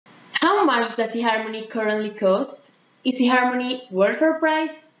How much does eHarmony currently cost? Is eHarmony worth her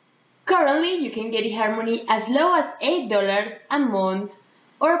price? Currently, you can get eHarmony as low as $8 a month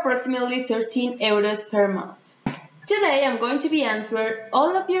or approximately 13 euros per month. Today, I'm going to be answering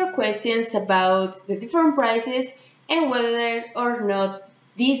all of your questions about the different prices and whether or not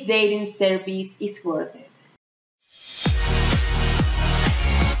this dating service is worth it.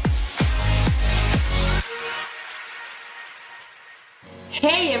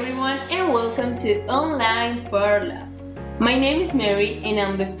 Hey everyone, and welcome to Online for Love. My name is Mary and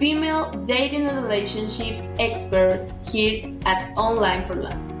I'm the female dating and relationship expert here at Online for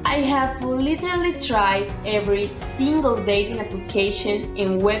Love. I have literally tried every single dating application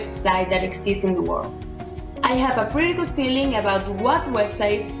and website that exists in the world. I have a pretty good feeling about what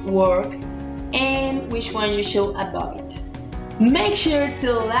websites work and which one you should avoid. Make sure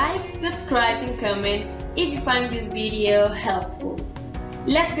to like, subscribe and comment if you find this video helpful.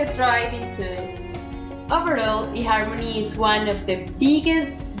 Let's get right into it. Overall, eHarmony is one of the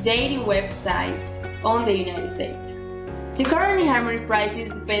biggest dating websites on the United States. The current eHarmony prices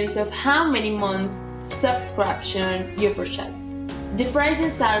depends on how many months subscription you purchase. The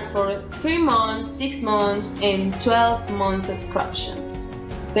prices are for 3 months, 6 months, and 12 month subscriptions.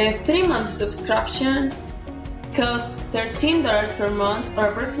 The 3-month subscription costs $13 per month or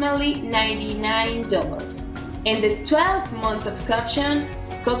approximately $99. And the 12-month subscription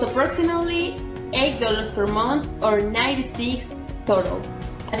costs approximately $8 per month or $96 total.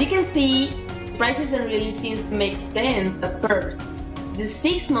 As you can see, prices don't really seem to make sense at first. The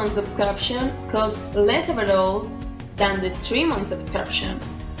 6-month subscription costs less overall than the 3-month subscription.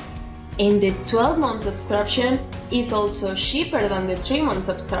 And the 12-month subscription is also cheaper than the 3-month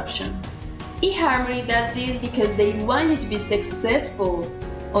subscription. eHarmony does this because they want you to be successful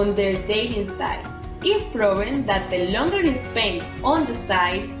on their dating site. It's proven that the longer you spend on the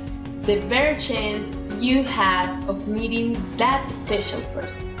site, the better chance you have of meeting that special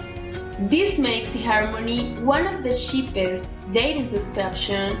person. This makes eHarmony one of the cheapest dating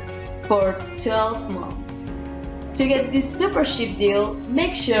subscriptions for 12 months. To get this super cheap deal,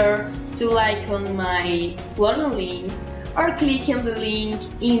 make sure to like on my Florida link or click on the link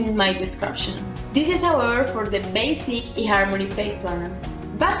in my description. This is however for the basic eHarmony paid plan.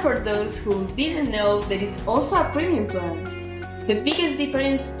 But for those who didn't know, there is also a premium plan. The biggest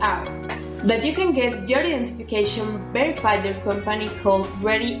difference are that you can get your identification verified your company called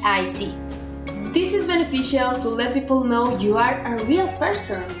Ready ID. This is beneficial to let people know you are a real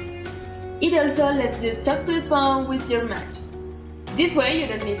person. It also lets you talk to the phone with your match. This way you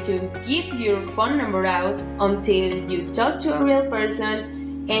don't need to give your phone number out until you talk to a real person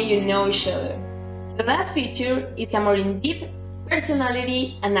and you know each other. The last feature is a more in-depth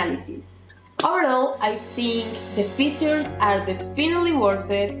personality analysis. Overall, I think the features are definitely worth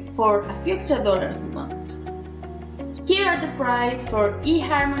it for a few extra dollars a month. Here are the prices for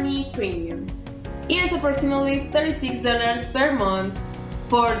eHarmony Premium. It is approximately $36 per month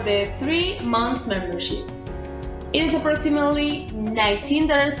for the 3 months membership. It is approximately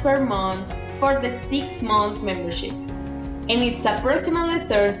 $19 per month for the 6-month membership. And it's approximately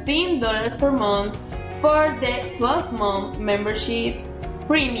 $13 per month for the 12-month membership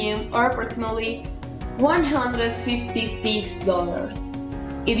premium or approximately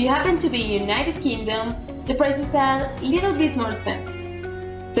 $156. If you happen to be in United Kingdom, the prices are a little bit more expensive.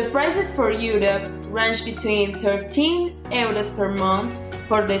 The prices for Europe range between 13 euros per month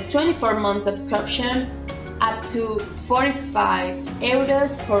for the 24-month subscription up to 45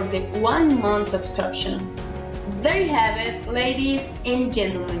 euros for the 1-month subscription. There you have it, ladies and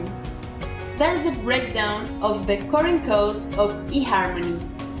gentlemen. There's a breakdown of the current cost of eHarmony.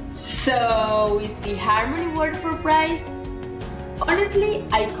 So, is eHarmony worth her price? Honestly,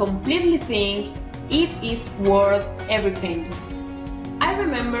 I completely think it is worth every penny. I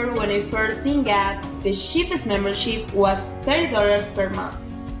remember when I first seen that the cheapest membership was $30 per month.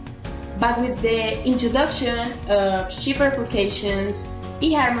 But with the introduction of cheaper applications,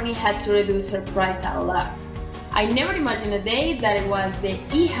 eHarmony had to reduce her price a lot. I never imagined a day that it was the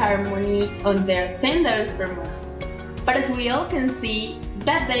eHarmony on their $10 per month. But as we all can see,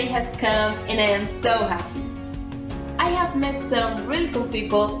 that day has come and I am so happy. I have met some really cool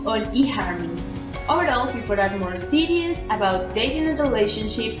people on eHarmony. Overall, people are more serious about dating a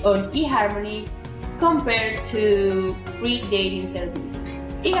relationship on eHarmony compared to free dating service.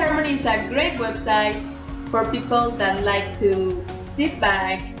 eHarmony is a great website for people that like to sit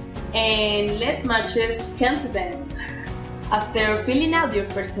back and let matches come to them. After filling out your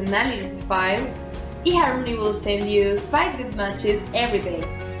personality profile, eHarmony will send you 5 good matches every day.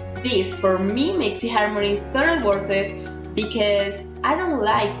 This, for me, makes eHarmony thoroughly worth it because I don't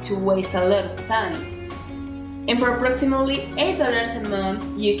like to waste a lot of time. And for approximately $8 a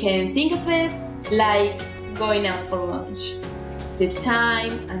month, you can think of it like going out for lunch. The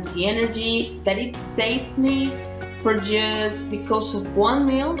time and the energy that it saves me for just the cost of one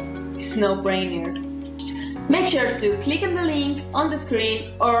meal is no-brainer. Make sure to click on the link on the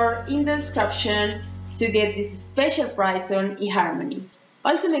screen or in the description to get this special price on eHarmony.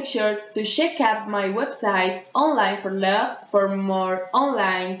 Also make sure to check out my website Online for Love for more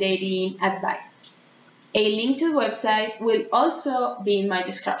online dating advice. A link to the website will also be in my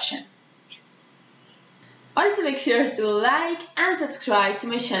description. Also make sure to like and subscribe to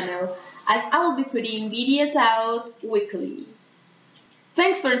my channel as I will be putting videos out weekly.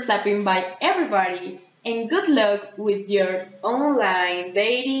 Thanks for stopping by everybody and good luck with your online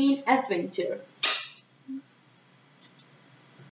dating adventure.